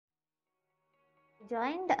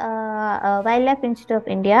Joined Wildlife Institute of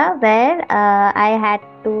India, where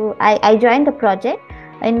I joined a project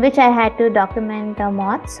in which I had to document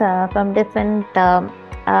moths from different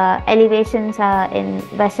elevations in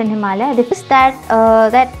Western Himalaya.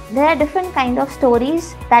 That there are different kind of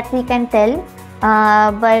stories that we can tell,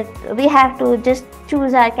 but we have to just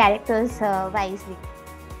choose our characters wisely.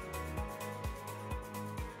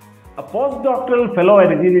 A postdoctoral fellow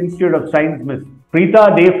at Indian Institute of Science, Ms.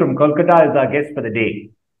 Pritha Dey from Kolkata, is our guest for the day.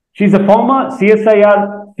 She's a former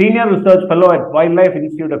CSIR Senior Research Fellow at Wildlife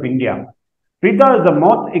Institute of India. Pritha is a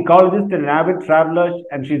moth ecologist and an avid traveler,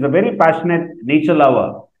 and she's a very passionate nature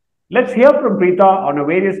lover. Let's hear from Pritha on her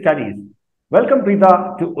various studies. Welcome,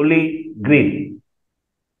 Pritha, to Uli Green.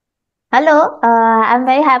 Hello, I'm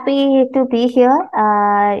very happy to be here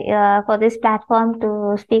for this platform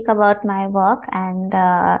to speak about my work, and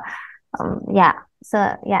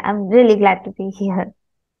I'm really glad to be here.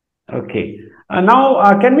 Okay.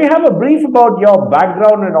 Now, can we have a brief about your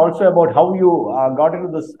background and also about how you got into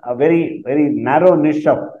this very, very narrow niche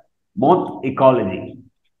of moth ecology?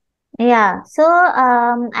 Yeah, so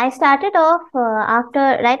I started off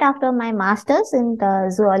right after my master's in the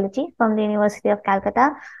zoology from the University of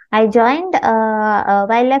Calcutta. I joined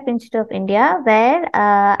Wildlife Institute of India, where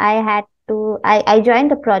I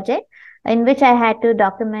joined a project in which I had to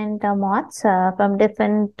document moths from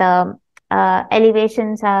different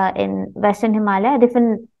elevations in Western Himalaya,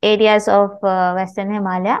 different areas of Western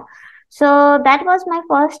Himalaya. So that was my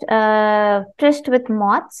first tryst with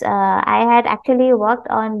moths. I had actually worked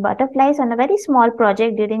on butterflies on a very small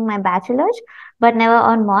project during my bachelor's, but never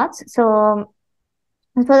on moths. So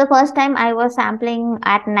for the first time, I was sampling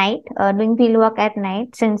at night, doing fieldwork at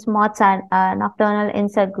night, since moths are a nocturnal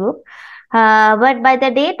insect group. But by the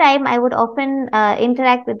daytime, I would often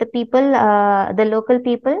interact with the people, the local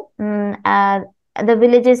people, the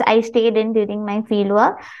villages I stayed in during my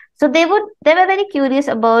fieldwork. So they were very curious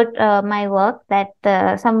about my work,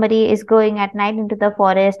 that somebody is going at night into the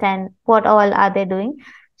forest and what all are they doing.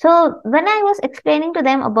 So when I was explaining to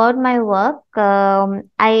them about my work,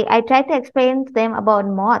 I tried to explain to them about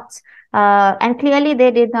moths. And clearly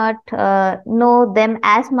they did not know them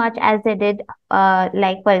as much as they did,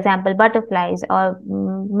 like, for example, butterflies or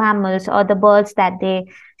mammals or the birds that they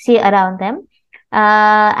see around them.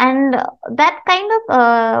 And that kind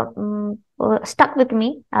of stuck with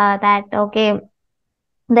me, that, okay,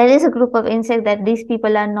 there is a group of insects that these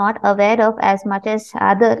people are not aware of as much as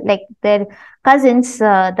other, like their cousins,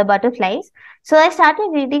 the butterflies. So I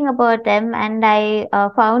started reading about them, and I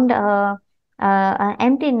found an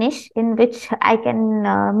empty niche in which I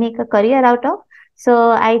can make a career out of.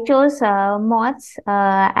 So I chose moths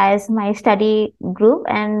as my study group,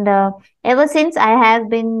 and ever since I have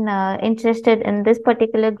been interested in this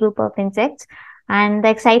particular group of insects, and the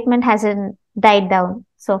excitement hasn't died down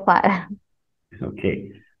so far.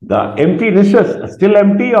 Okay. The empty niche is still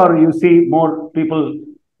empty, or you see more people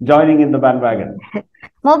joining in the bandwagon?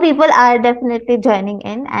 More people are definitely joining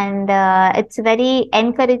in, and it's very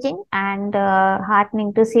encouraging and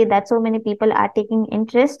heartening to see that so many people are taking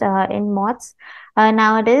interest in moths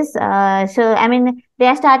nowadays. So, I mean, they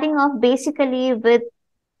are starting off basically with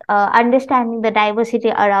understanding the diversity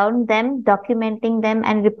around them, documenting them,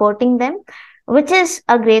 and reporting them, which is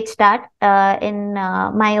a great start, in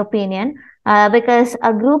my opinion. Because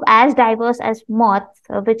a group as diverse as moths,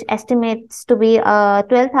 which estimates to be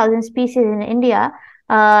 12,000 species in India,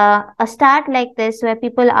 a start like this, where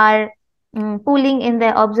people are pooling in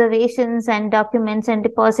their observations and documents and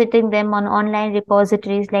depositing them on online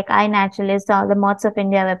repositories like iNaturalist or the Moths of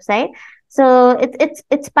India website. So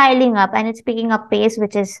it's piling up and it's picking up pace,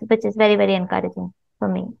 which is very, very encouraging for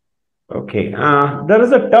me. Okay. There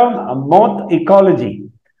is a term, moth ecology.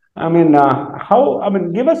 I mean,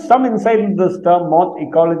 give us some insight into this term, moth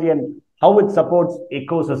ecology, and how it supports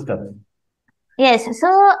ecosystems. Yes,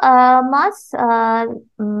 so moths are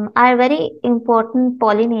very important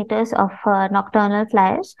pollinators of nocturnal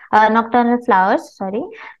flowers, sorry.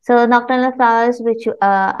 So nocturnal flowers which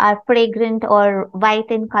are fragrant or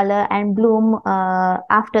white in color and bloom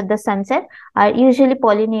after the sunset are usually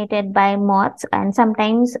pollinated by moths and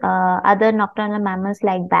sometimes other nocturnal mammals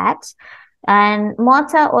like bats. And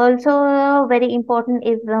moths are also very important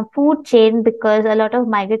in the food chain, because a lot of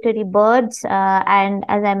migratory birds and,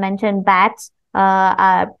 as I mentioned, bats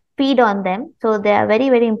feed on them. So they are very,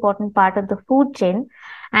 very important part of the food chain.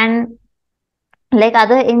 And like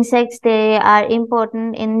other insects, they are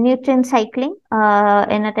important in nutrient cycling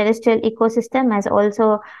in a terrestrial ecosystem, as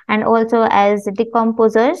also as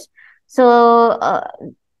decomposers. So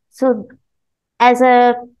so as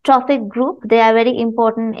a trophic group, they are very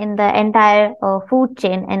important in the entire food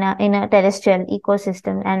chain in a terrestrial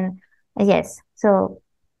ecosystem. And yes, so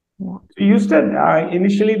yeah. You said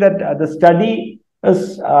initially that the study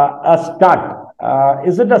is a start.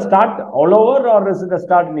 Is it a start all over, or is it a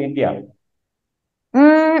start in India?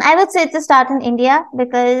 I would say it's a start in India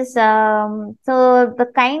because so the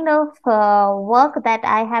kind of work that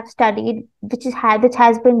I have studied, which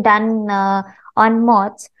has been done on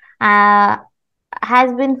moths, uh,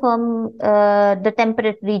 has been from the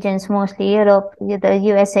temperate regions, mostly Europe, the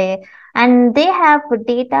USA, and they have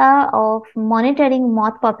data of monitoring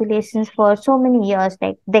moth populations for so many years,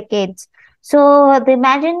 like decades. So they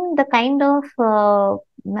imagine the kind of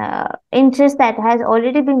interest that has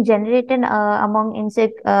already been generated among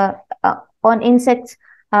on insects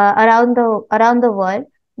around the world.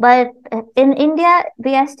 But in India,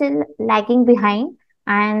 we are still lagging behind.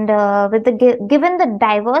 And with the given the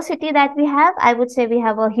diversity that we have, I would say we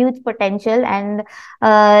have a huge potential, and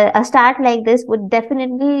a start like this would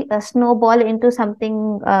definitely snowball into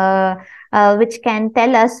something which can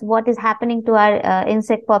tell us what is happening to our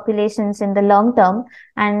insect populations in the long term.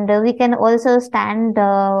 And we can also stand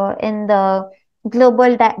in the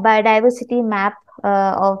global biodiversity map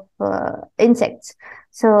of insects.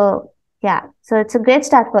 So yeah, so it's a great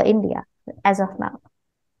start for India as of now.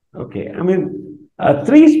 Okay, I mean,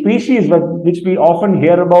 three species which we often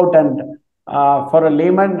hear about, and for a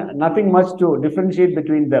layman, nothing much to differentiate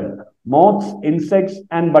between them: moths, insects,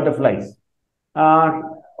 and butterflies. Uh,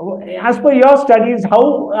 as per your studies,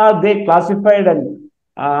 how are they classified, and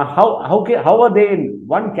how are they in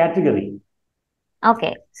one category?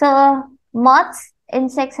 Okay, so moths,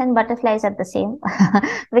 insects, and butterflies are the same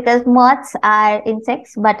because moths are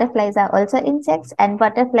insects, butterflies are also insects, and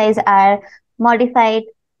butterflies are modified,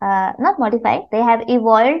 not modified, they have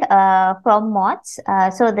evolved from moths.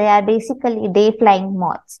 So they are basically day flying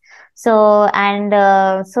moths. So, and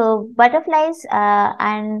so butterflies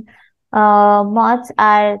and moths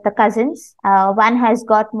are the cousins. One has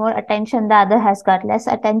got more attention, the other has got less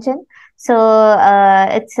attention. So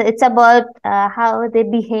it's about how they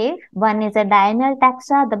behave. One is a diurnal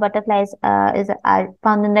taxa. The butterflies are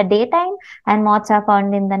found in the daytime, and moths are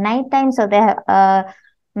found in the nighttime. So they have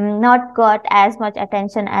not got as much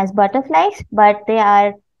attention as butterflies, but they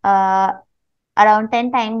are around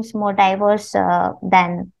 10 times more diverse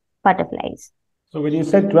than butterflies. So when you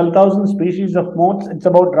said 12,000 species of moths, it's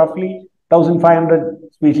about roughly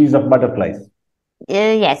 1,500 species of butterflies.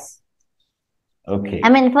 Yes. Okay. I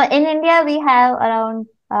mean, for in India, we have around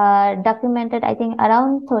documented, I think,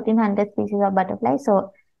 around 1,300 species of butterflies.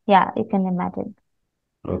 So yeah, you can imagine.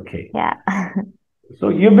 Okay. Yeah. So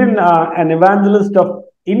you've been an evangelist of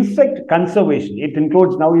insect conservation. It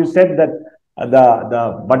includes, now you said that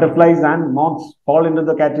the butterflies and moths fall into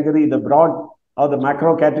the category, the broad or the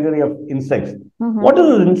macro category of insects. What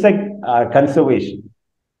is insect conservation?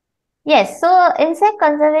 Yes, so insect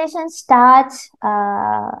conservation starts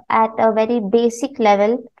at a very basic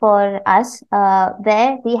level for us,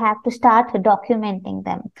 where we have to start documenting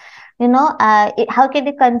them. You know, how can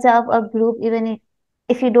you conserve a group even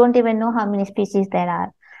if you don't even know how many species there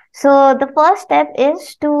are? So the first step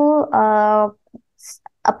is to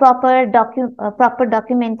a proper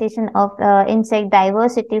documentation of insect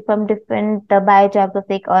diversity from different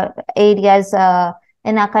biogeographic or areas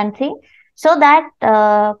in our country, so that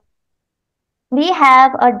we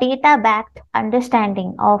have a data backed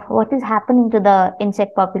understanding of what is happening to the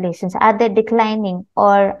insect populations. Are they declining,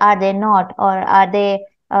 or are they not, or are they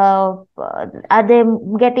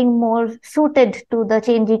getting more suited to the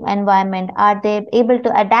changing environment? Are they able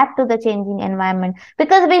to adapt to the changing environment?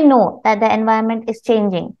 Because we know that the environment is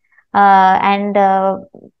changing, and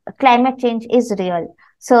climate change is real.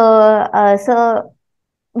 So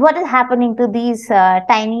what is happening to these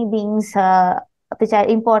tiny beings, which are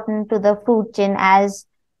important to the food chain as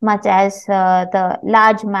much as the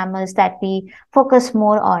large mammals that we focus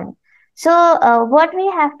more on. So what we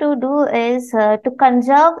have to do is to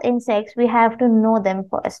conserve insects, we have to know them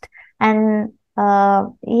first. And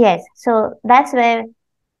yes, so that's where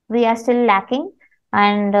we are still lacking,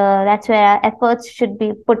 and that's where our efforts should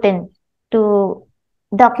be put in to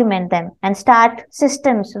document them and start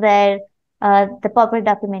systems where the proper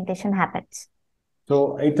documentation happens.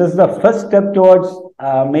 So it is the first step towards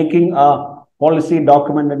making a policy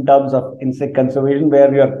document in terms of insect conservation,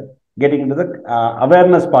 where you're getting into the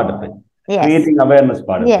awareness part of it, Yes. creating awareness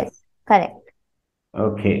part of it. Yes, correct.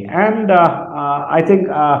 Okay, and I think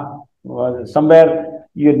somewhere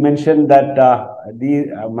you had mentioned that the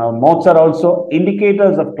moths are also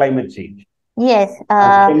indicators of climate change. Yes.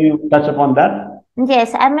 Can you touch upon that?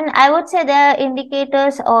 Yes, I mean, I would say there are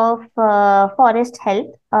indicators of forest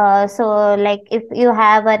health. So, like if you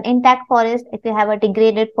have an intact forest, if you have a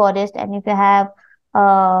degraded forest, and if you have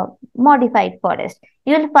modified forest,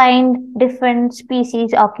 you'll find different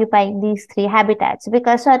species occupying these three habitats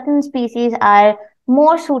because certain species are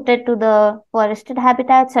more suited to the forested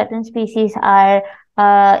habitat, certain species are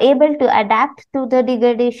able to adapt to the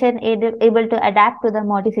degradation, able to adapt to the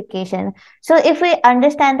modification. So if we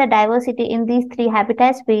understand the diversity in these three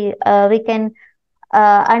habitats, we can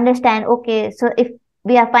understand, okay, so if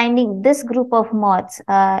we are finding this group of moths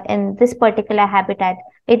in this particular habitat,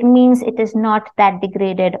 it means it is not that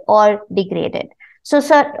degraded or degraded. So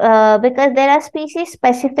because there are species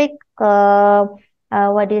specific,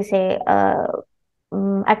 what do you say,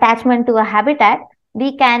 attachment to a habitat,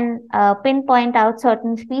 we can pinpoint out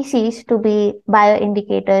certain species to be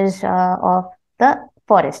bioindicators of the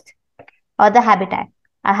forest or the habitat,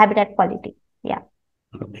 habitat quality. Yeah.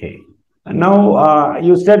 Okay. Now,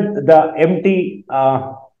 you said the empty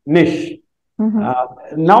niche.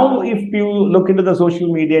 Mm-hmm. Now, if you look into the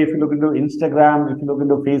social media, if you look into Instagram, if you look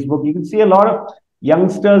into Facebook, you can see a lot of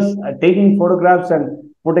youngsters taking photographs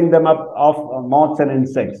and putting them up of moths and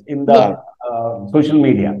insects in the Yes. social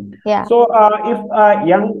media. Yeah. So, if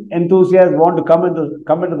young enthusiasts want to come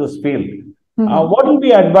into this field, Mm-hmm. what will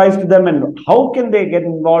be advised to them, and how can they get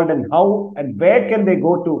involved, and how and where can they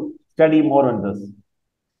go to study more on this?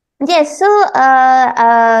 Yes, so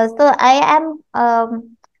I am a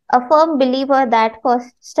firm believer that for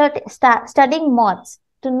studying moths,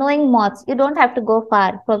 to knowing moths, you don't have to go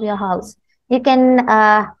far from your house. You can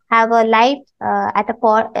have a light at the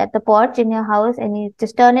porch in your house, and you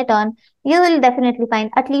just turn it on. You will definitely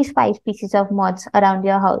find at least five species of moths around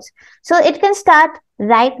your house. So it can start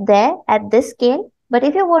right there at this scale. But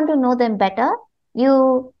if you want to know them better,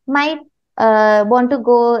 you might want to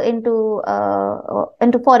go into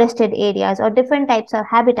forested areas or different types of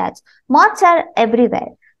habitats. Moths are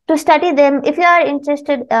everywhere. To study them, if you are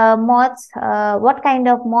interested, moths, what kind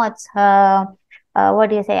of moths, what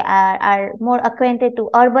do you say, are more acquainted to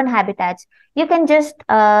urban habitats, you can just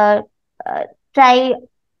uh, try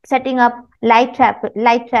setting up light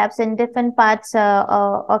traps in different parts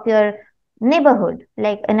of your neighborhood,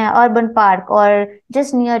 like in an urban park or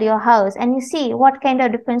just near your house, and you see what kind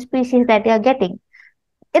of different species that you're getting.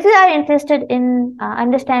 If you are interested in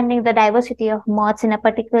understanding the diversity of moths in a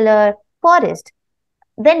particular forest,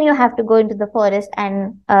 then you have to go into the forest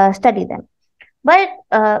and study them. But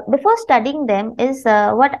before studying them, is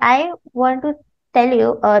what I want to tell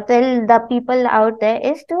the people out there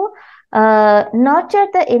is to nurture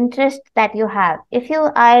the interest that you have. If you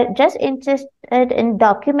are just interested in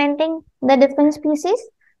documenting the different species,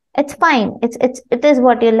 it's fine. It is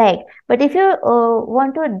what you like. But if you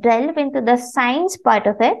want to delve into the science part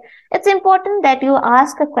of it, it's important that you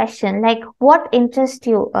ask a question like, what interests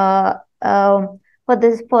you?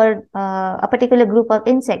 For a particular group of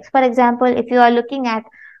insects. For example, if you are looking at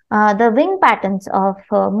the wing patterns of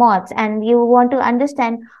moths and you want to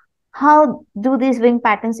understand how do these wing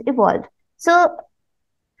patterns evolve, so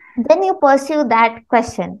then you pursue that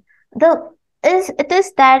question. The is it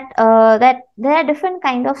is that there are different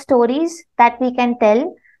kind of stories that we can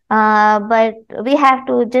tell, but we have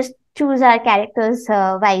to just choose our characters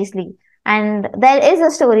wisely. And there is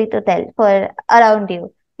a story to tell for around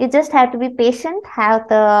you. You just have to be patient, have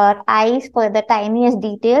the eyes for the tiniest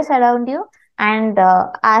details around you, and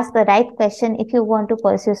ask the right question if you want to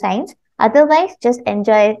pursue science. Otherwise, just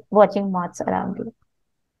enjoy watching moths around you.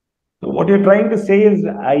 So what you're trying to say is,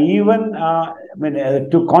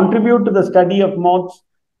 to contribute to the study of moths,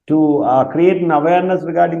 to create an awareness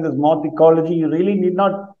regarding this moth ecology, you really need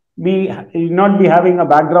not be having a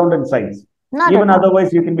background in science. Not Even at all.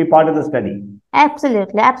 otherwise, you can be part of the study.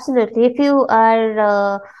 Absolutely, absolutely. If you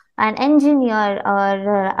are an engineer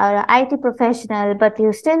or a IT professional, but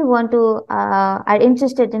you still want to are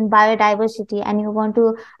interested in biodiversity and you want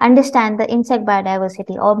to understand the insect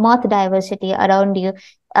biodiversity or moth diversity around you,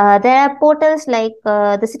 there are portals like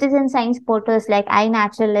the citizen science portals like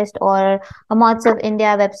iNaturalist or a Moths of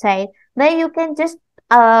India website where you can just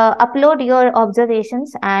upload your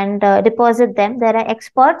observations and deposit them. There are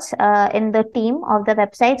experts in the team of the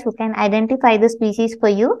websites who can identify the species for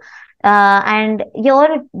you. And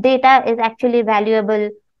your data is actually valuable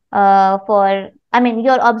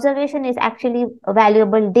your observation is actually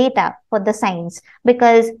valuable data for the science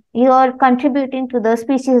because you're contributing to the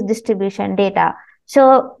species distribution data.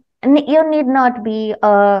 So you need not be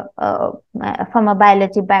from a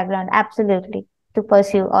biology background, absolutely, to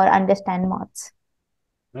pursue or understand moths.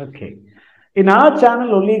 Okay. In our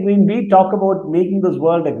channel, Only Green, we talk about making this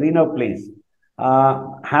world a greener place.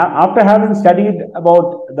 after having studied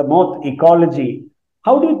about the moth ecology,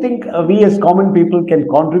 how do you think we as common people can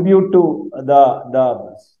contribute to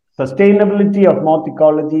the sustainability of moth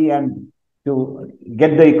ecology and to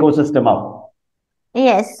get the ecosystem up?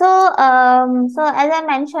 Yes, so as I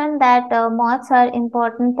mentioned that moths are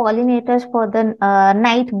important pollinators for the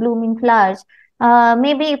night blooming flowers.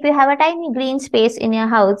 Maybe if you have a tiny green space in your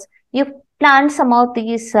house, you plant some of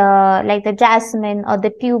these like the jasmine or the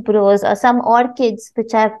tuberose or some orchids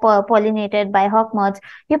which are pollinated by hawk moths.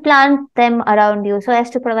 You plant them around you so as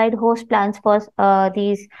to provide host plants for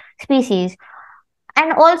these species.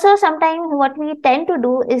 And also sometimes what we tend to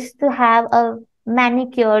do is to have a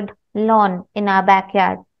manicured lawn in our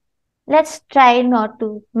backyard. Let's try not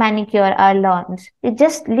to manicure our lawns. We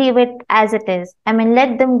just leave it as it is. I mean,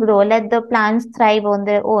 let them grow, let the plants thrive on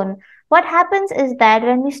their own. What happens is that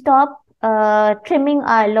when we stop trimming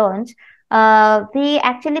our lawns, we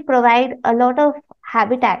actually provide a lot of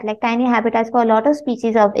habitat, like tiny habitats for a lot of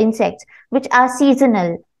species of insects, which are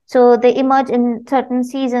seasonal. So they emerge in certain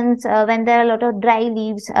seasons when there are a lot of dry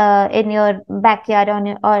leaves in your backyard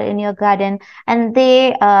or in your garden, and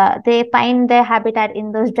they find their habitat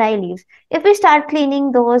in those dry leaves. If we start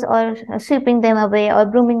cleaning those or sweeping them away or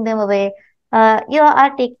brooming them away, you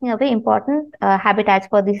are taking away important habitats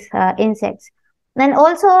for these insects. Then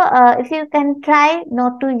also, if you can try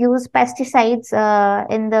not to use pesticides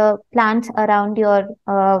in the plants around your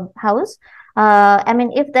house. I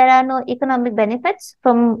mean, if there are no economic benefits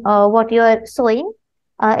from what you are sowing,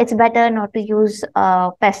 it's better not to use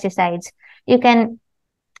pesticides. You can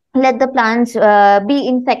let the plants be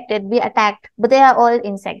infected, be attacked, but they are all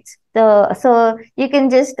insects. So you can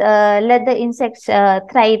just let the insects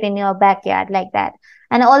thrive in your backyard like that.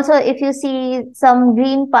 And also, if you see some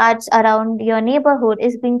green parts around your neighborhood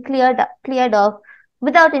is being cleared off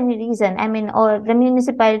without any reason, I mean, or the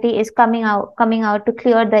municipality is coming out to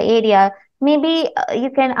clear the area, maybe you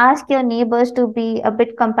can ask your neighbors to be a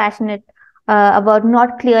bit compassionate about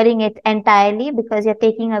not clearing it entirely because you're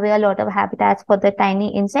taking away a lot of habitats for the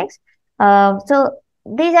tiny insects. So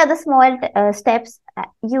these are the small steps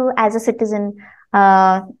you as a citizen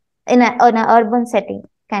in an urban setting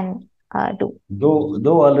can do.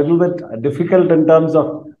 Though a little bit difficult in terms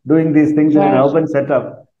of doing these things in an Yes, urban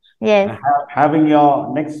setup, yes, having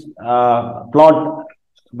your next plot,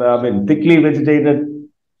 I mean, thickly vegetated,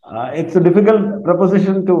 it's a difficult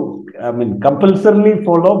proposition to, I mean, compulsorily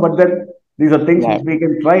follow, but then these are things which yes. we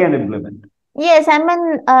can try and implement. Yes, I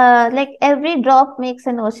mean, like every drop makes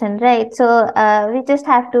an ocean, right? So we just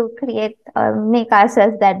have to create, make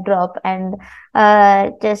ourselves that drop, and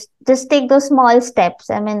just take those small steps.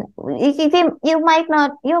 I mean, if you might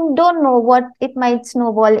not, you don't know what it might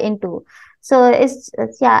snowball into. So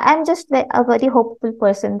yeah, I'm just a very hopeful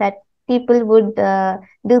person that people would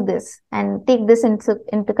do this and take this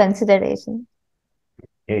into consideration.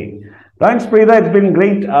 Hey, thanks, Pritha. It's been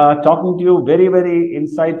great talking to you. Very, very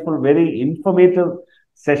insightful, very informative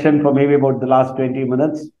session for maybe about the last 20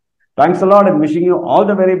 minutes. Thanks a lot and wishing you all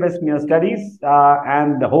the very best in your studies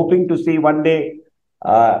and hoping to see one day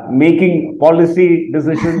making policy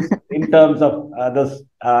decisions in terms of this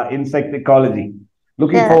insect ecology.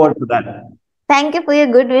 Looking Yeah. forward to that. Thank you for your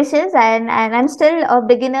good wishes, and I'm still a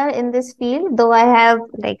beginner in this field, though I have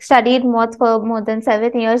like studied moth for more than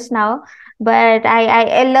 7 years now. But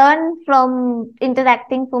I learn from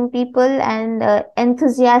interacting from people and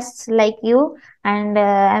enthusiasts like you, and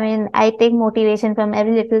I mean I take motivation from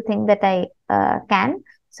every little thing that I can.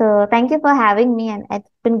 So thank you for having me, and it's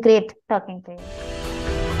been great talking to you.